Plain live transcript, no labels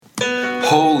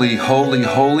Holy, holy,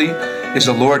 holy is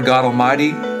the Lord God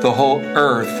Almighty. The whole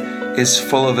earth is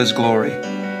full of His glory.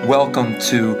 Welcome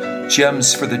to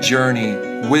Gems for the Journey,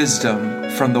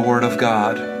 Wisdom from the Word of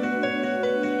God.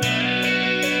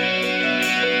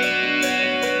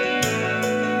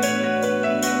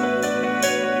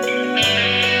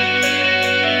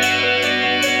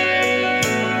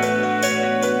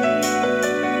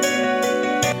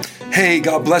 Hey,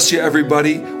 God bless you,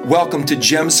 everybody. Welcome to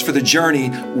Gems for the Journey,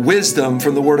 Wisdom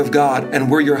from the Word of God. And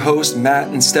we're your hosts, Matt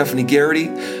and Stephanie Garrity.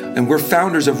 And we're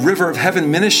founders of River of Heaven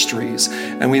Ministries.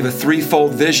 And we have a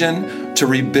threefold vision to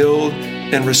rebuild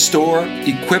and restore,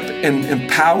 equip and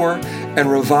empower,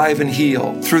 and revive and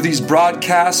heal. Through these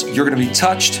broadcasts, you're going to be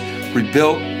touched,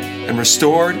 rebuilt, and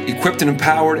restored, equipped and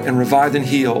empowered, and revived and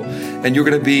healed. And you're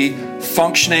going to be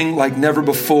functioning like never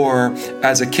before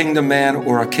as a kingdom man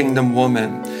or a kingdom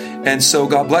woman. And so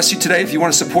God bless you today. If you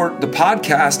want to support the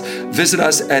podcast, visit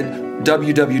us at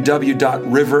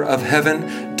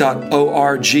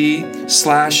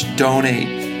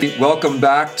www.riverofheaven.org/donate. Welcome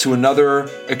back to another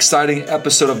exciting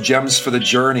episode of Gems for the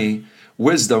Journey,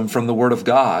 Wisdom from the Word of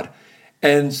God.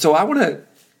 And so I want to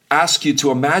ask you to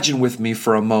imagine with me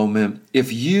for a moment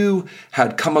if you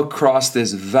had come across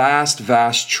this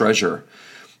vast treasure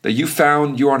that you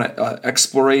found. You're on an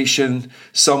exploration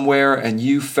somewhere and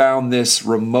you found this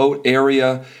remote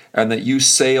area, and that you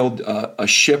sailed a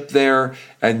ship there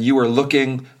and you were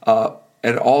looking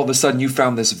and all of a sudden you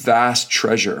found this vast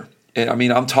treasure. And I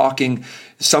mean, I'm talking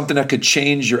something that could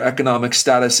change your economic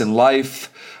status in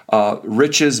life,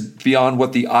 riches beyond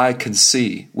what the eye can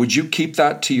see. Would you keep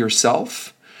that to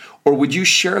yourself? Or would you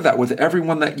share that with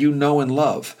everyone that you know and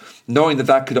love, knowing that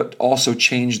that could also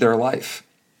change their life?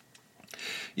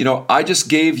 You know, I just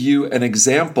gave you an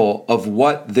example of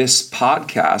what this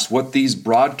podcast, what these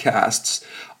broadcasts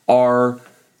are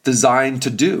designed to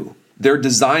do. They're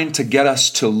designed to get us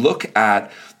to look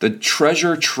at the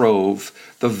treasure trove,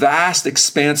 the vast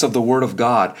expanse of the Word of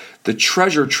God, the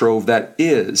treasure trove that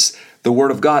is the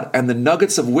Word of God, and the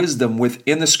nuggets of wisdom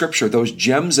within the Scripture, those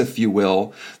gems, if you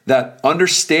will, that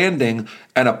understanding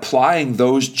and applying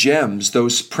those gems,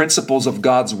 those principles of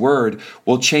God's Word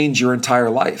will change your entire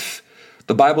life.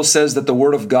 The Bible says that the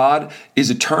Word of God is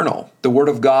eternal. The Word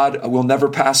of God will never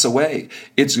pass away.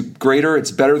 It's greater,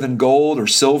 it's better than gold or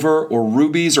silver or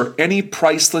rubies or any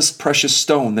priceless, precious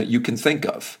stone that you can think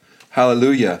of.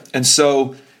 Hallelujah. And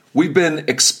so we've been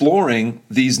exploring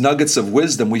these nuggets of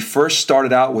wisdom. We first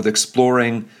started out with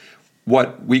exploring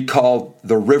what we call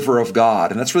the river of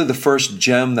God. And that's really the first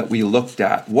gem that we looked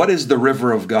at. What is the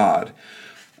river of God?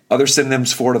 Other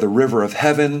synonyms for it are the river of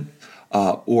heaven,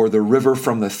 or the river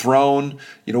from the throne.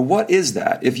 You know, what is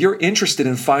that? If you're interested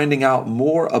in finding out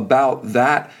more about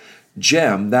that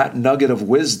gem, that nugget of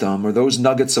wisdom, or those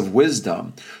nuggets of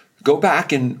wisdom, go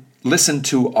back and listen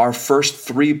to our first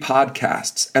 3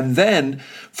 podcasts. And then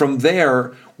from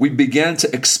there, we began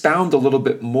to expound a little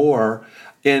bit more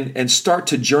and start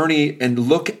to journey and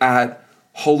look at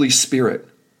Holy Spirit.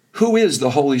 Who is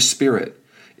the Holy Spirit?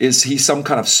 Is he some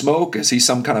kind of smoke? Is he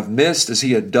some kind of mist? Is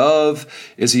he a dove?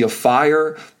 Is he a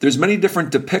fire? There's many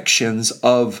different depictions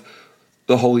of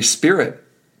the Holy Spirit.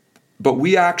 But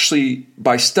we actually,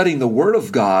 by studying the Word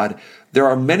of God, there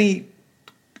are many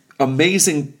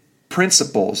amazing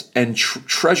principles and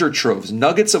treasure troves,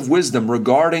 nuggets of wisdom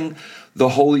regarding the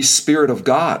Holy Spirit of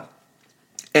God.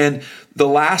 And the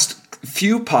last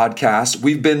few podcasts,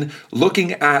 we've been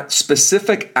looking at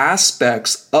specific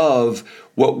aspects of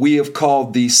what we have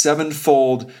called the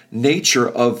sevenfold nature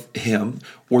of Him,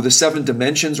 or the 7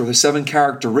 dimensions or the 7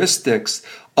 characteristics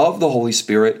of the Holy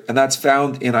Spirit, and that's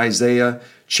found in Isaiah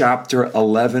chapter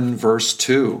 11, verse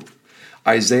 2.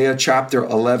 Isaiah chapter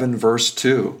 11, verse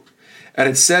 2. And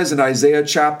it says in Isaiah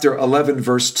chapter 11,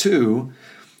 verse 2,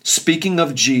 speaking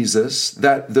of Jesus,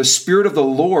 that the Spirit of the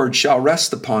Lord shall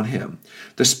rest upon Him,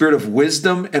 the Spirit of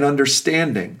wisdom and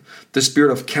understanding, the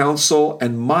Spirit of counsel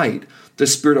and might, the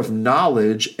Spirit of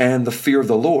knowledge and the fear of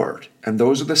the Lord. And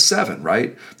those are the 7,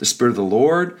 right? The Spirit of the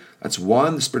Lord, that's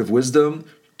 1, the Spirit of wisdom,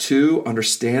 2,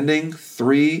 understanding,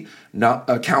 3,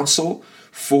 counsel,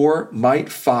 4, might,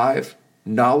 5,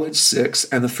 knowledge, 6,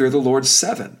 and the fear of the Lord,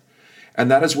 7. And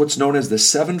that is what's known as the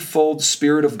sevenfold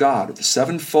Spirit of God, the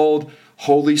sevenfold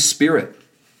Holy Spirit.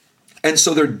 And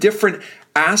so there are different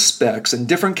aspects and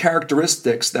different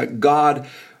characteristics that God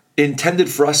intended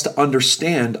for us to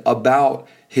understand about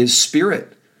His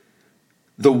Spirit.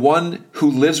 The one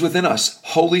who lives within us,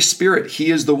 Holy Spirit,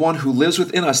 He is the one who lives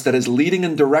within us that is leading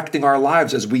and directing our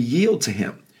lives as we yield to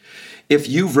Him. If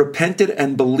you've repented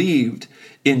and believed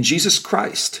in Jesus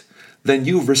Christ, then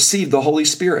you've received the Holy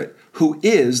Spirit, who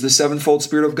is the sevenfold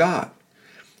Spirit of God.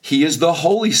 He is the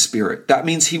Holy Spirit. That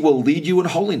means he will lead you in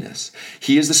holiness.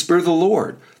 He is the Spirit of the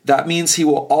Lord. That means he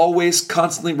will always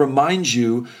constantly remind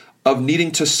you of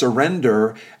needing to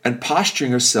surrender and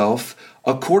posturing yourself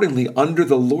accordingly under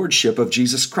the lordship of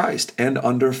Jesus Christ and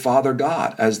under Father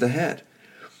God as the head.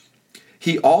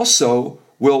 He also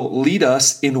will lead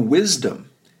us in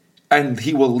wisdom, and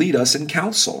he will lead us in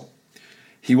counsel.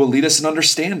 He will lead us in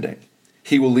understanding.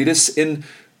 He will lead us in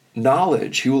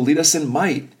knowledge. He will lead us in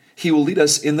might. He will lead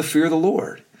us in the fear of the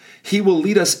Lord. He will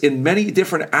lead us in many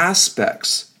different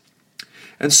aspects.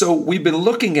 And so we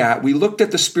looked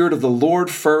at the Spirit of the Lord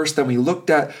first, then we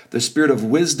looked at the Spirit of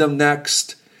wisdom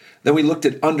next, then we looked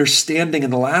at understanding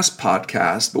in the last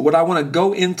podcast. But what I want to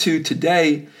go into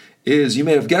today is, you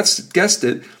may have guessed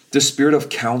it, the Spirit of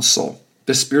counsel.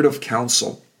 The Spirit of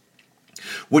counsel.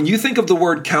 When you think of the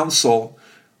word counsel,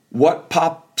 what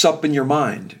pops up in your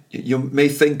mind? You may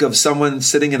think of someone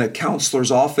sitting in a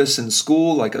counselor's office in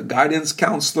school, like a guidance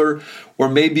counselor, or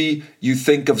maybe you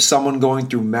think of someone going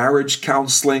through marriage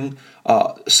counseling,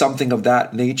 something of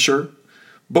that nature.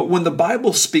 But when the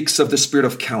Bible speaks of the Spirit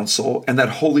of counsel, and that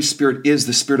Holy Spirit is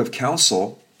the Spirit of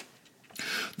counsel,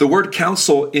 the word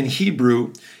counsel in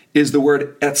Hebrew is the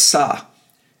word etzah,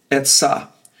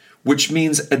 which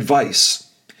means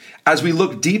advice. As we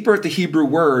look deeper at the Hebrew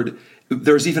word,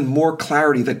 there's even more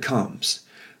clarity that comes.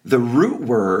 The root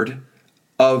word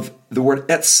of the word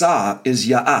etzah is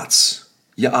ya'atz,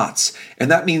 and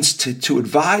that means to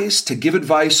advise, to give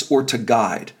advice, or to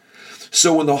guide.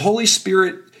 So when the Holy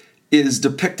Spirit is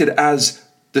depicted as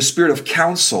the Spirit of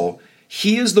counsel,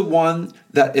 he is the one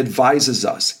that advises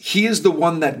us. He is the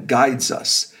one that guides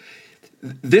us.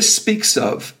 This speaks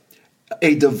of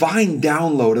a divine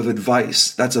download of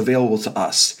advice that's available to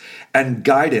us and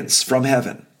guidance from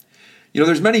heaven.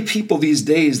 There's many people these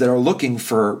days that are looking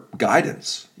for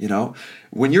guidance.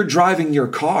 When you're driving your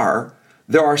car,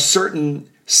 there are certain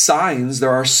signs, there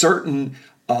are certain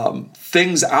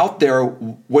things out there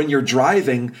when you're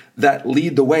driving that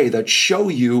lead the way, that show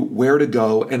you where to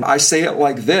go. And I say it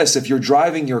like this: if you're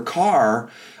driving your car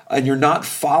and you're not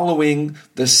following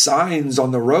the signs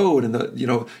on the road, and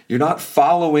you're not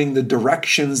following the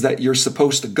directions that you're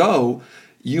supposed to go,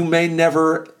 you may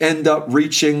never end up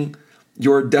reaching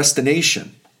your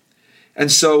destination. And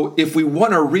so if we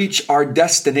want to reach our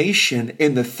destination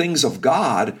in the things of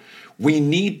God, we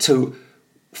need to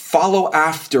follow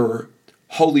after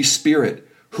Holy Spirit,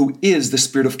 who is the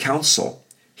Spirit of counsel.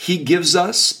 He gives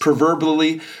us,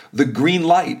 proverbially, the green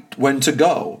light when to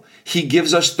go. He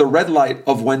gives us the red light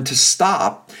of when to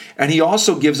stop. And he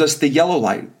also gives us the yellow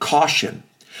light, caution.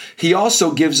 He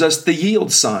also gives us the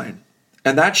yield sign.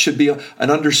 And that should be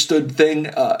an understood thing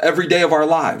every day of our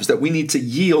lives, that we need to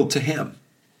yield to him.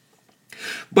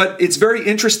 But it's very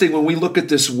interesting when we look at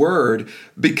this word,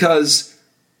 because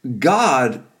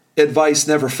God advice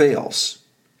never fails.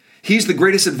 He's the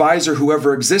greatest advisor who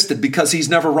ever existed because he's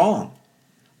never wrong.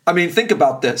 I mean, think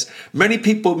about this. Many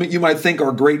people you might think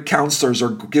are great counselors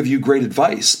or give you great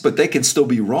advice, but they can still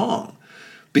be wrong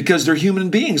because they're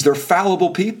human beings. They're fallible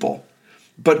people.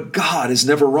 But God is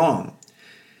never wrong.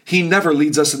 He never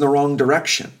leads us in the wrong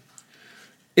direction.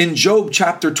 In Job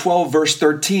chapter 12, verse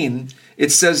 13,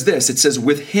 it says this. It says,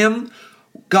 with him,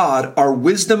 God, are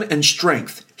wisdom and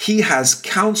strength. He has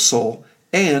counsel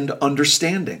and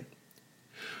understanding.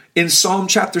 In Psalm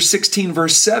chapter 16,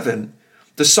 verse 7,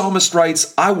 the psalmist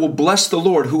writes, I will bless the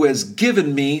Lord who has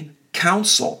given me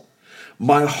counsel.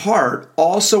 My heart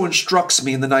also instructs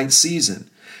me in the night season.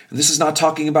 And this is not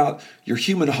talking about your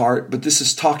human heart, but this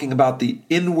is talking about the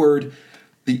inward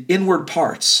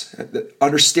parts,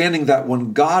 understanding that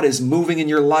when God is moving in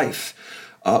your life,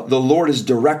 the Lord is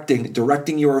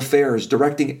directing your affairs,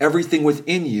 directing everything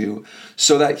within you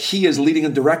so that he is leading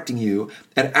and directing you.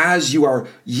 And as you are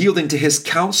yielding to his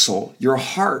counsel, your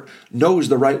heart knows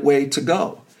the right way to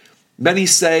go. Many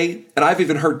say, and I've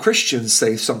even heard Christians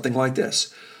say something like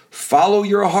this, follow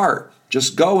your heart.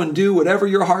 Just go and do whatever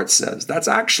your heart says. That's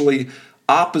actually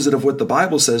opposite of what the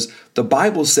Bible says. The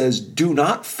Bible says, do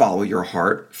not follow your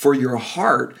heart, for your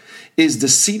heart is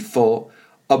deceitful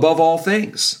above all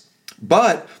things.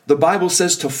 But the Bible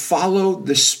says to follow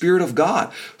the Spirit of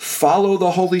God, follow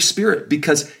the Holy Spirit,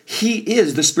 because he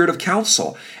is the Spirit of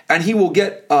counsel, and he will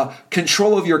get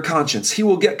control of your conscience. He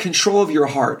will get control of your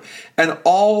heart, and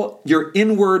all your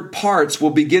inward parts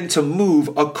will begin to move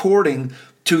according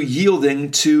to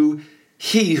yielding to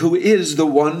he who is the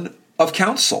one of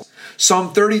counsel.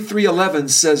 Psalm 33:11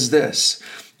 says this.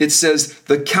 It says,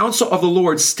 the counsel of the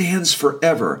Lord stands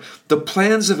forever. The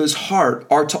plans of his heart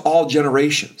are to all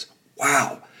generations.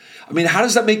 Wow. I mean, how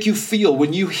does that make you feel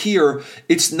when you hear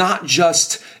it's not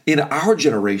just in our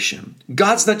generation?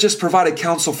 God's not just provided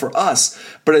counsel for us,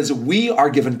 but as we are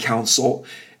given counsel,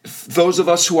 those of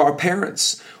us who are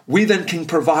parents, we then can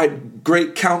provide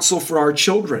great counsel for our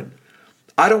children.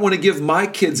 I don't want to give my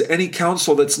kids any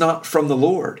counsel that's not from the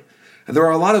Lord. And there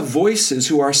are a lot of voices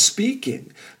who are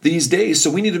speaking these days, so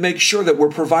we need to make sure that we're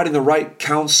providing the right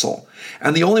counsel.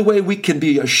 And the only way we can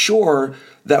be assured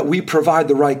that we provide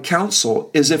the right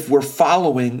counsel is if we're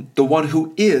following the one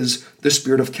who is the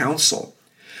Spirit of counsel.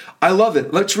 I love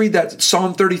it. Let's read that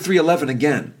Psalm 33:11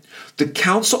 again. The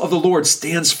counsel of the Lord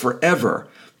stands forever.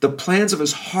 The plans of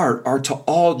his heart are to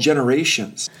all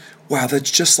generations. Wow,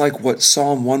 that's just like what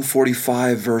Psalm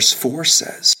 145 verse 4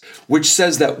 says, which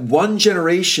says that one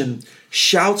generation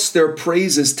shouts their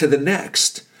praises to the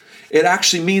next. It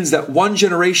actually means that one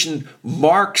generation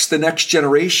marks the next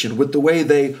generation with the way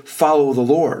they follow the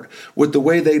Lord, with the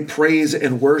way they praise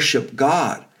and worship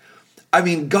God. I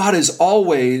mean, God is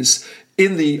always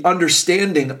in the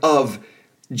understanding of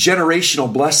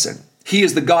generational blessing. He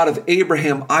is the God of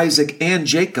Abraham, Isaac, and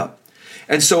Jacob.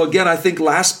 And so again, I think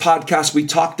last podcast we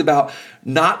talked about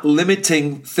not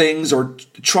limiting things or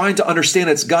trying to understand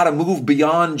it's got to move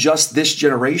beyond just this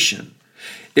generation.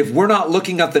 If we're not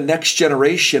looking at the next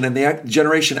generation and the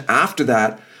generation after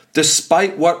that,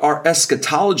 despite what our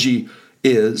eschatology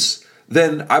is,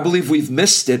 then I believe we've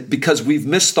missed it because we've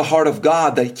missed the heart of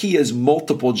God that he is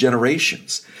multiple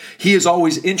generations. He is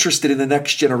always interested in the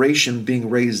next generation being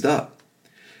raised up.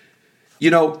 You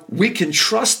know, we can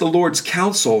trust the Lord's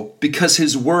counsel because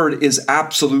his word is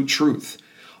absolute truth.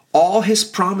 All his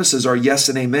promises are yes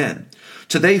and amen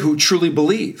to they who truly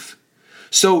believe.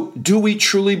 So do we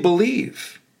truly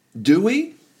believe? Do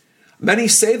we? Many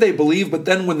say they believe, but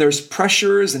then when there's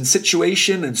pressures and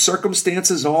situation and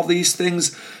circumstances and all these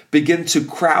things begin to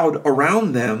crowd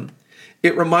around them,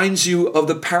 it reminds you of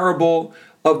the parable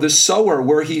of the sower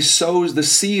where he sows the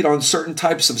seed on certain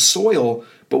types of soil,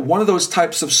 but one of those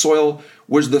types of soil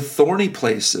was the thorny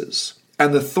places.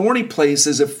 And the thorny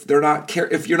places, if you're not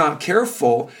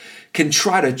careful, can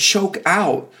try to choke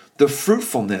out the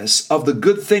fruitfulness of the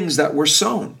good things that were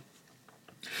sown.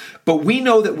 But we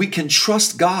know that we can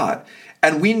trust God,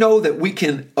 and we know that we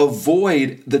can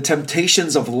avoid the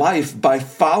temptations of life by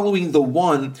following the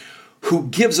one who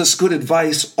gives us good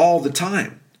advice all the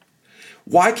time.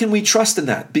 Why can we trust in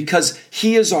that? Because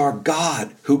he is our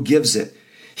God who gives it.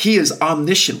 He is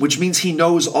omniscient, which means he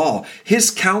knows all. His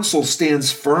counsel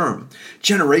stands firm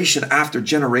generation after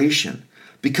generation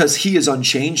because he is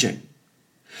unchanging.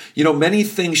 You know, many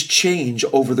things change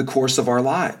over the course of our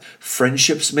life.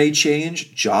 Friendships may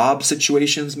change, job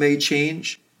situations may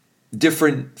change,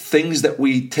 different things that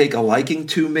we take a liking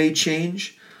to may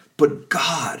change, but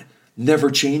God never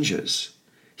changes.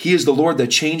 He is the Lord that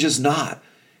changes not.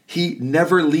 He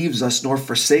never leaves us nor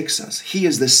forsakes us. He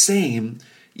is the same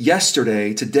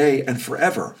yesterday, today, and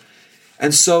forever.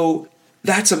 And so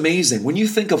that's amazing. When you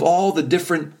think of all the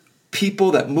different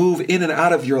people that move in and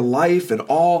out of your life and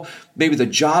all maybe the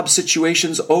job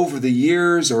situations over the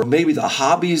years or maybe the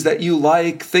hobbies that you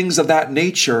like, things of that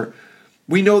nature,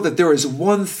 we know that there is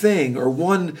one thing or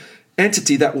one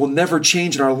entity that will never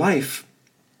change in our life.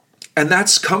 And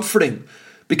that's comforting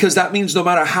because that means no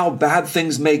matter how bad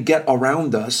things may get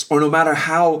around us or no matter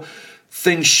how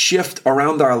things shift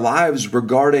around our lives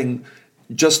regarding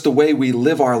just the way we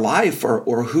live our life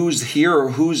or who's here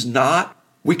or who's not,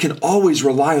 we can always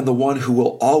rely on the one who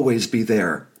will always be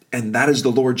there, and that is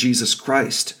the Lord Jesus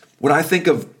Christ. When I think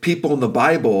of people in the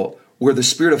Bible where the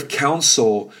spirit of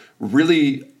counsel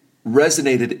really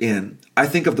resonated in, I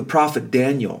think of the prophet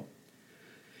Daniel.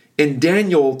 In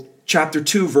Daniel chapter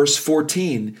 2, verse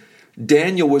 14,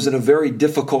 Daniel was in a very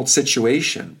difficult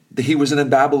situation. He was in a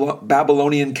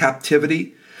Babylonian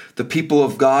captivity. The people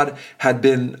of God had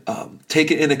been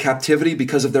taken into captivity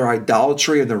because of their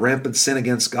idolatry and their rampant sin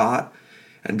against God.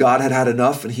 And God had had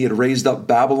enough, and he had raised up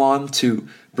Babylon to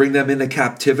bring them into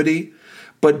captivity.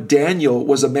 But Daniel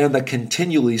was a man that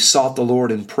continually sought the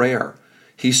Lord in prayer.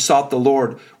 He sought the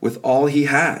Lord with all he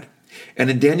had.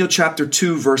 And in Daniel chapter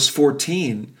 2, verse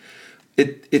 14,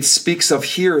 it speaks of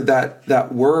here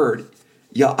that word,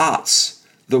 ya'atz,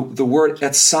 the word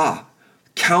etzah,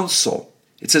 counsel.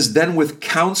 It says, then with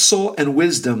counsel and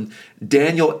wisdom,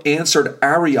 Daniel answered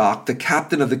Arioch, the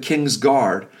captain of the king's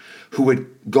guard, who had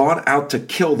gone out to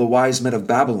kill the wise men of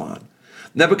Babylon.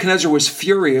 Nebuchadnezzar was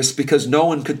furious because no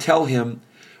one could tell him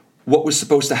what was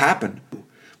supposed to happen.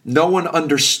 No one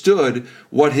understood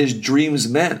what his dreams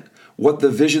meant, what the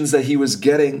visions that he was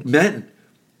getting meant,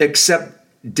 except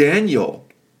Daniel,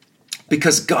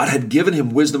 because God had given him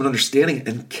wisdom and understanding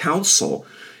and counsel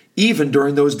even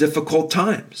during those difficult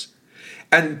times.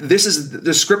 And this is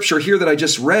the scripture here that I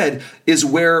just read is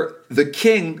where the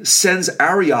king sends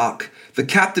Arioch, the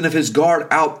captain of his guard,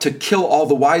 out to kill all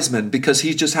the wise men because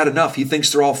he's just had enough. He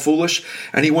thinks they're all foolish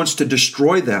and he wants to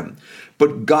destroy them.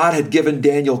 But God had given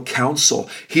Daniel counsel.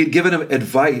 He had given him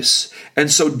advice. And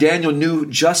so Daniel knew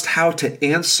just how to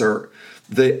answer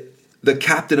the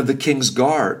captain of the king's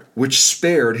guard, which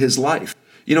spared his life.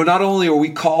 Not only are we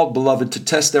called, beloved, to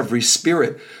test every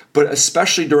spirit, but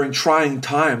especially during trying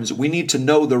times, we need to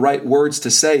know the right words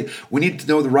to say. We need to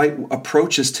know the right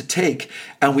approaches to take.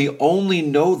 And we only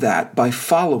know that by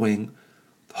following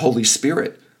the Holy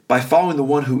Spirit, by following the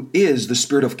one who is the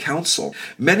Spirit of counsel.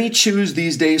 Many choose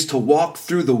these days to walk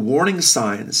through the warning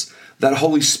signs that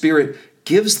Holy Spirit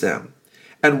gives them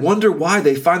and wonder why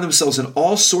they find themselves in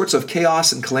all sorts of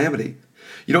chaos and calamity.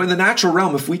 In the natural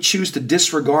realm, if we choose to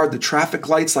disregard the traffic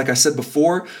lights, like I said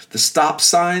before, the stop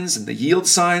signs and the yield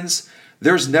signs,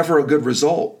 there's never a good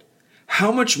result.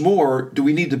 How much more do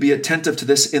we need to be attentive to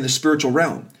this in the spiritual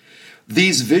realm?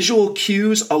 These visual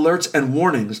cues, alerts, and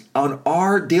warnings on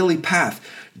our daily path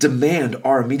demand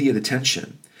our immediate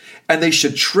attention, and they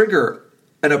should trigger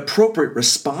an appropriate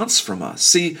response from us.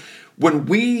 See, when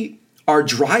we are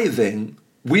driving,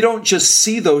 we don't just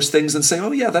see those things and say,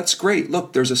 oh yeah, that's great.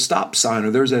 Look, there's a stop sign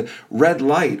or there's a red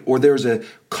light or there's a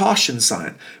caution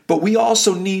sign. But we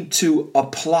also need to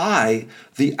apply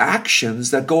the actions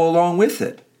that go along with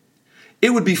it.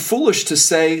 It would be foolish to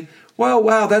say, well,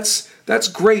 wow, that's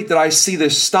great that I see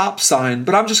this stop sign,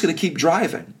 but I'm just going to keep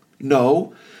driving.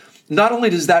 No, not only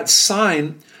does that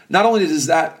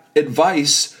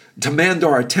advice demand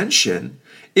our attention,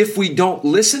 if we don't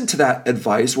listen to that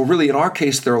advice, well, really, in our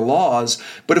case, they're laws,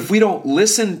 but if we don't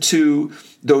listen to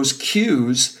those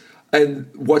cues and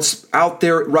what's out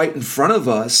there right in front of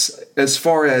us as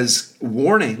far as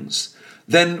warnings,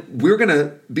 then we're going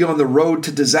to be on the road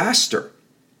to disaster.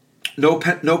 No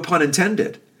pun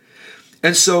intended.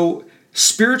 And so,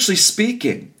 spiritually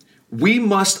speaking, we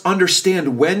must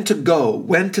understand when to go,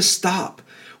 when to stop,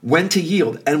 when to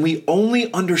yield. And we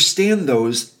only understand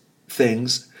those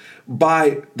things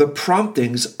by the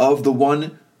promptings of the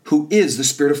one who is the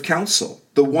Spirit of counsel,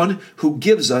 the one who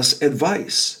gives us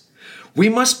advice. We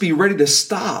must be ready to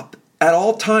stop at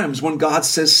all times when God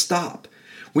says stop.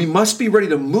 We must be ready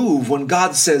to move when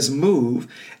God says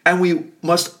move, and we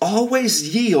must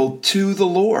always yield to the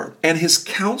Lord and His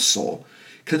counsel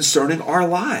concerning our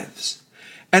lives.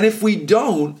 And if we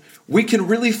don't, we can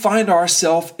really find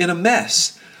ourselves in a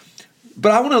mess.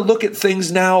 But I want to look at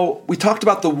things now. We talked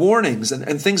about the warnings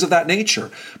and things of that nature.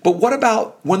 But what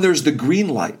about when there's the green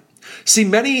light? See,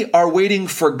 many are waiting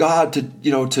for God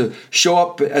to show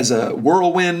up as a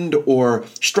whirlwind or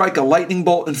strike a lightning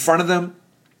bolt in front of them.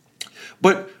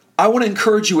 But I want to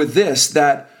encourage you with this,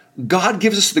 that God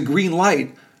gives us the green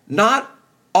light, not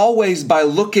always by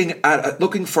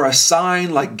looking for a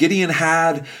sign like Gideon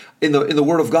had in the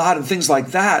Word of God and things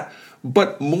like that.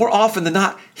 But more often than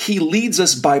not, He leads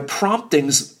us by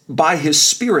promptings by His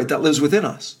Spirit that lives within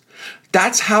us.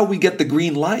 That's how we get the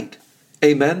green light.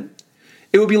 Amen?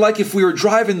 It would be like if we were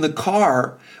driving the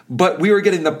car, but we were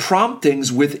getting the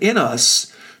promptings within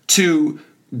us to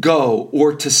go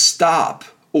or to stop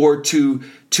or to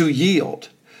yield.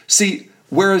 See,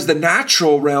 whereas the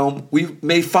natural realm, we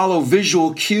may follow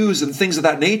visual cues and things of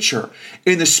that nature.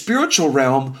 In the spiritual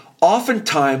realm,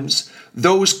 oftentimes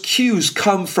those cues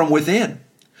come from within.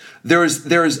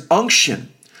 There's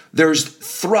unction, there's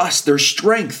thrust, there's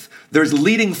strength, there's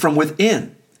leading from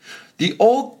within. The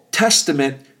Old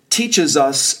Testament teaches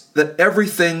us that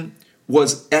everything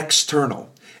was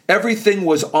external. Everything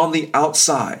was on the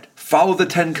outside. Follow the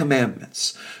 10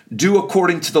 Commandments. Do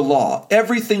according to the law.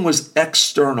 Everything was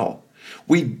external.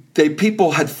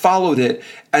 People had followed it,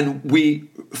 and we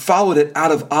followed it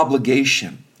out of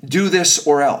obligation. Do this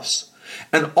or else.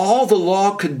 And all the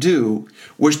law could do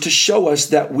was to show us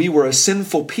that we were a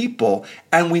sinful people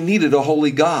and we needed a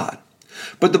holy God.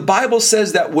 But the Bible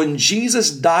says that when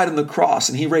Jesus died on the cross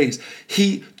and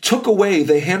He took away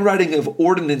the handwriting of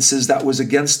ordinances that was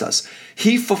against us.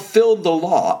 He fulfilled the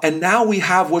law. And now we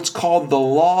have what's called the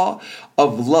law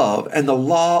of love and the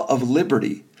law of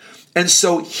liberty. And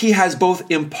so He has both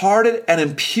imparted and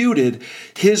imputed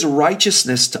His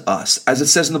righteousness to us, as it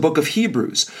says in the book of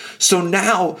Hebrews. So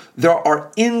now there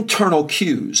are internal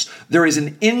cues. There is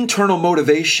an internal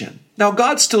motivation. Now,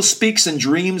 God still speaks in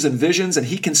dreams and visions, and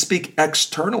He can speak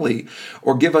externally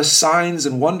or give us signs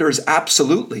and wonders,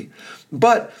 absolutely.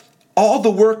 But All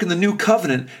the work in the new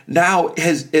covenant now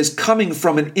is coming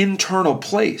from an internal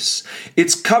place.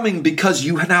 It's coming because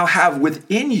you now have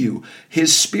within you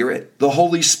his Spirit, the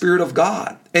Holy Spirit of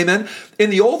God. Amen. In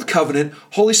the old covenant,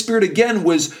 Holy Spirit again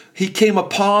he came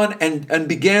upon and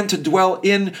began to dwell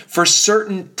in for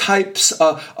certain types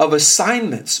of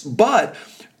assignments. But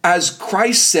as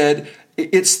Christ said,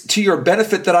 it's to your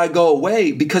benefit that I go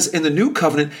away, because in the new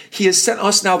covenant, he has sent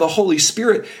us now the Holy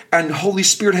Spirit, and the Holy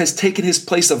Spirit has taken his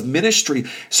place of ministry.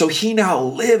 So he now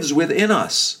lives within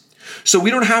us. So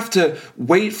we don't have to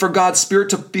wait for God's Spirit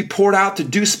to be poured out to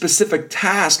do specific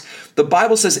tasks. The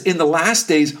Bible says in the last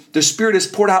days, the Spirit is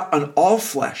poured out on all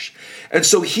flesh. And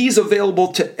so he's available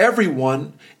to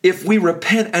everyone if we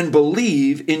repent and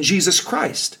believe in Jesus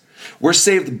Christ. We're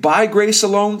saved by grace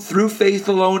alone, through faith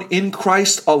alone, in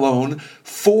Christ alone,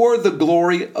 for the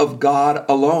glory of God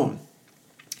alone.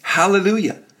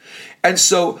 Hallelujah. And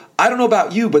so I don't know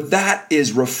about you, but that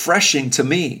is refreshing to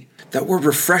me. That word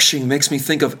refreshing makes me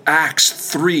think of Acts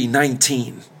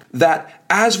 3:19. That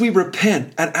as we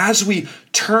repent and as we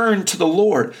turn to the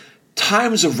Lord,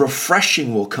 times of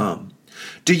refreshing will come.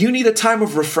 Do you need a time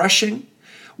of refreshing?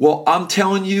 Well, I'm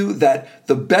telling you that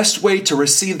the best way to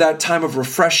receive that time of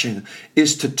refreshing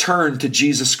is to turn to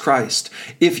Jesus Christ.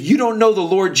 If you don't know the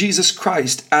Lord Jesus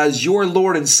Christ as your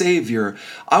Lord and Savior,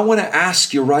 I want to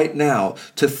ask you right now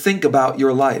to think about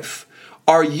your life.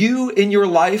 Are you in your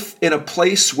life in a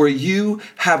place where you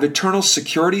have eternal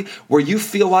security, where you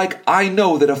feel like, I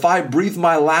know that if I breathe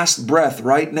my last breath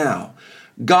right now,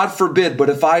 God forbid, but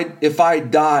if I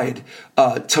died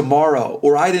tomorrow,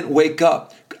 or I didn't wake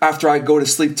up after I go to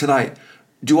sleep tonight,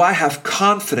 do I have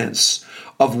confidence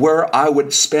of where I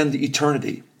would spend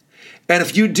eternity? And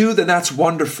if you do, then that's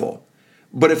wonderful.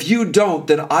 But if you don't,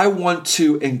 then I want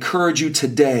to encourage you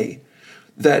today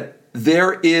that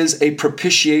there is a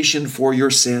propitiation for your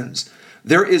sins.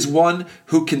 There is one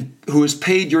who has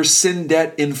paid your sin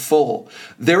debt in full.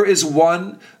 There is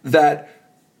one that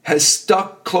has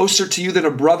stuck closer to you than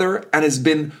a brother and has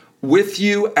been with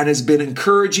you and has been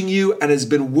encouraging you and has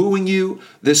been wooing you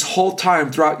this whole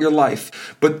time throughout your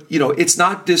life. But, it's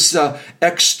not this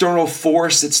external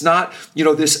force. It's not,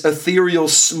 this ethereal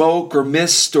smoke or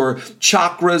mist or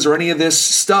chakras or any of this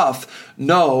stuff.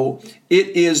 No, it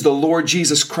is the Lord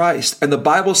Jesus Christ. And the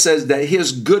Bible says that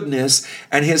his goodness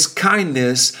and his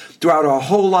kindness throughout our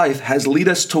whole life has led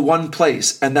us to one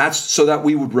place, and that's so that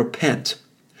we would repent.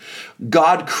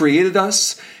 God created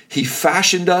us. He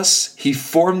fashioned us, he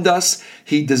formed us,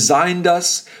 he designed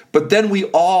us, but then we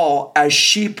all, as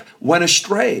sheep, went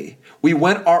astray. We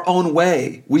went our own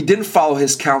way. We didn't follow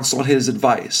his counsel and his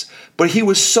advice. But he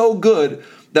was so good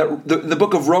that in the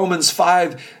book of Romans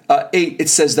 5:8, it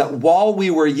says that while we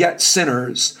were yet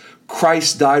sinners,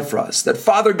 Christ died for us. That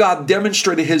Father God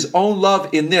demonstrated his own love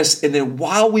in this, and then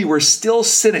while we were still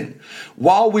sinning,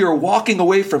 while we were walking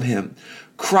away from him,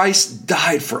 Christ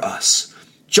died for us.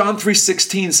 John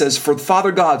 3:16 says, for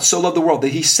Father God so loved the world that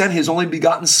he sent his only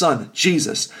begotten Son,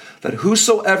 Jesus, that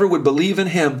whosoever would believe in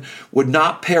him would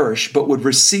not perish, but would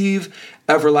receive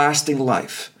everlasting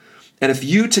life. And if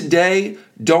you today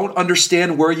don't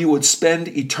understand where you would spend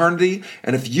eternity,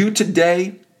 and if you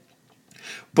today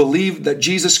believe that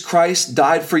Jesus Christ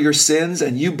died for your sins,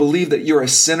 and you believe that you're a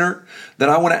sinner, then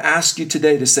I want to ask you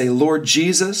today to say, Lord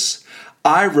Jesus,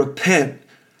 I repent.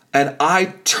 And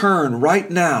I turn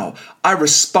right now. I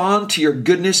respond to your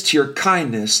goodness, to your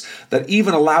kindness that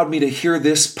even allowed me to hear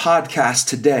this podcast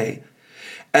today.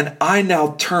 And I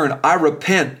now turn. I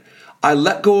repent. I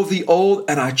let go of the old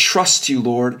and I trust you,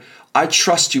 Lord. I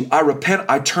trust you. I repent.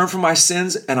 I turn from my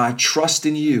sins and I trust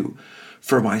in you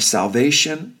for my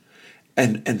salvation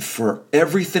and for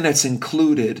everything that's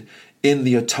included in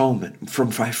the atonement,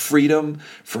 from my freedom,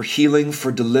 for healing,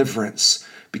 for deliverance,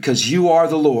 because you are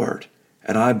the Lord.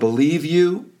 And I believe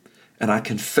you, and I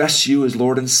confess you as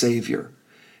Lord and Savior.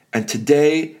 And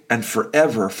today and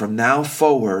forever, from now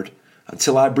forward,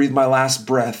 until I breathe my last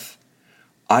breath,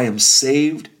 I am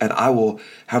saved, and I will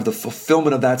have the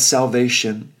fulfillment of that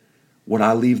salvation when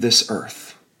I leave this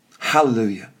earth.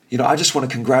 Hallelujah. I just want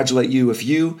to congratulate you if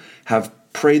you have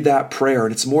prayed that prayer,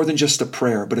 and it's more than just a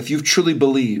prayer, but if you've truly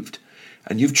believed,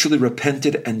 and you've truly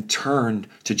repented and turned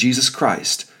to Jesus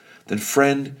Christ, then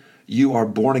friend, you are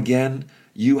born again.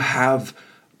 You have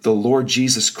the Lord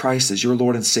Jesus Christ as your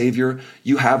Lord and Savior.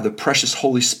 You have the precious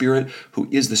Holy Spirit, who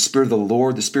is the Spirit of the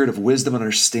Lord, the Spirit of wisdom and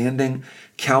understanding,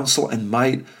 counsel and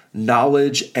might,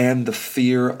 knowledge and the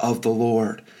fear of the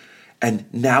Lord. And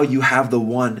now you have the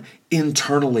one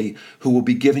internally who will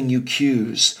be giving you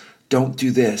cues. Don't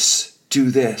do this.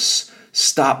 Do this.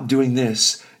 Stop doing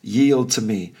this. Yield to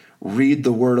me. Read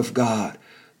the Word of God.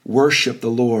 Worship the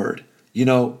Lord.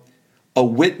 a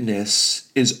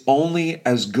witness is only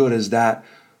as good as that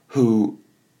who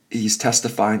he's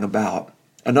testifying about.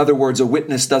 In other words, a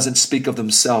witness doesn't speak of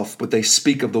themselves, but they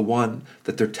speak of the one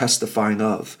that they're testifying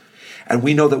of. And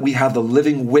we know that we have the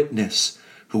living witness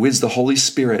who is the Holy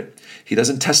Spirit. He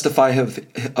doesn't testify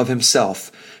of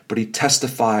himself, but he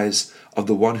testifies of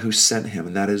the one who sent him,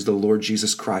 and that is the Lord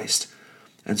Jesus Christ.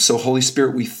 And so, Holy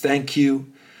Spirit, we thank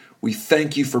you. We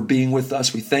thank you for being with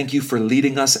us. We thank you for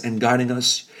leading us and guiding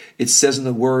us. It says in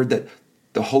the word that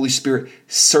the Holy Spirit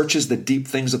searches the deep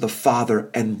things of the Father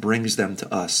and brings them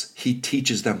to us. He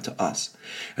teaches them to us.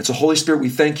 And so, Holy Spirit, we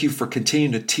thank you for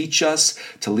continuing to teach us,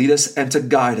 to lead us, and to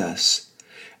guide us.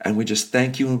 And we just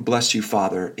thank you and bless you,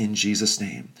 Father, in Jesus'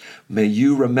 name. May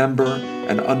you remember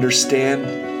and understand,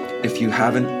 if you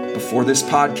haven't before this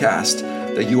podcast,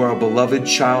 that you are a beloved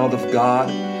child of God,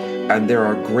 and there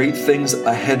are great things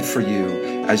ahead for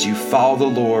you as you follow the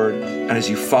Lord and as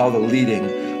you follow the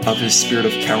leading of His Spirit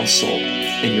of counsel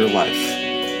in your life.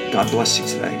 God bless you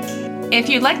today. If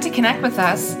you'd like to connect with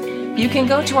us, you can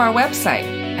go to our website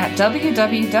at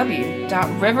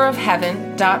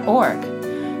www.riverofheaven.org.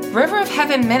 River of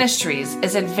Heaven Ministries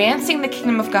is advancing the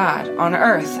kingdom of God on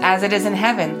earth as it is in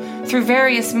heaven through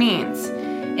various means.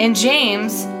 In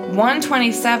James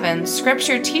 1:27,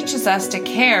 Scripture teaches us to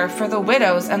care for the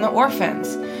widows and the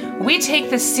orphans. We take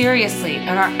this seriously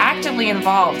and are actively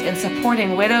involved in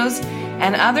supporting widows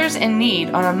and others in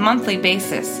need on a monthly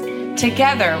basis.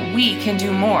 Together, we can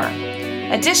do more.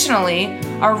 Additionally,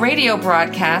 our radio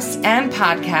broadcasts and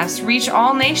podcasts reach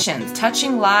all nations,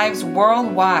 touching lives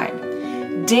worldwide.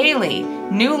 Daily,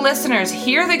 new listeners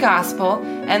hear the gospel,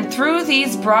 and through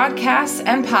these broadcasts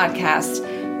and podcasts,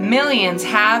 millions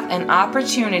have an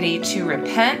opportunity to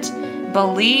repent,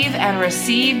 believe, and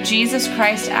receive Jesus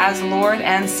Christ as Lord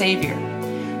and Savior.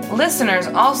 Listeners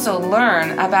also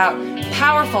learn about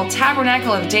powerful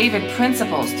Tabernacle of David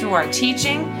principles through our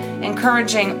teaching,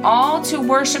 encouraging all to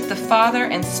worship the Father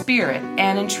in spirit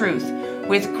and in truth,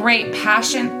 with great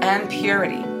passion and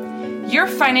purity. Your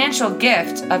financial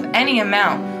gift of any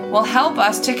amount will help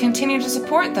us to continue to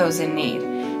support those in need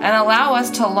and allow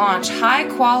us to launch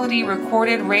high-quality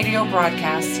recorded radio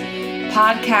broadcasts,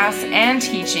 podcasts, and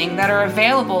teaching that are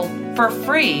available for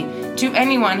free to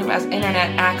anyone who has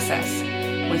internet access.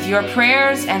 With your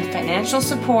prayers and financial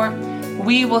support,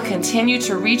 we will continue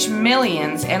to reach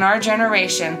millions in our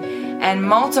generation and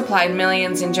multiplied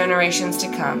millions in generations to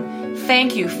come.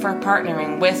 Thank you for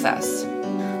partnering with us.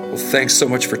 Well, thanks so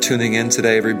much for tuning in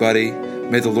today, everybody.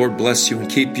 May the Lord bless you and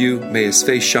keep you. May His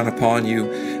face shine upon you.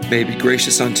 May He be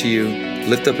gracious unto you,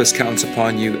 lift up His countenance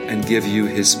upon you, and give you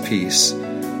His peace.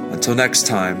 Until next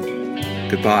time,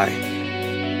 goodbye.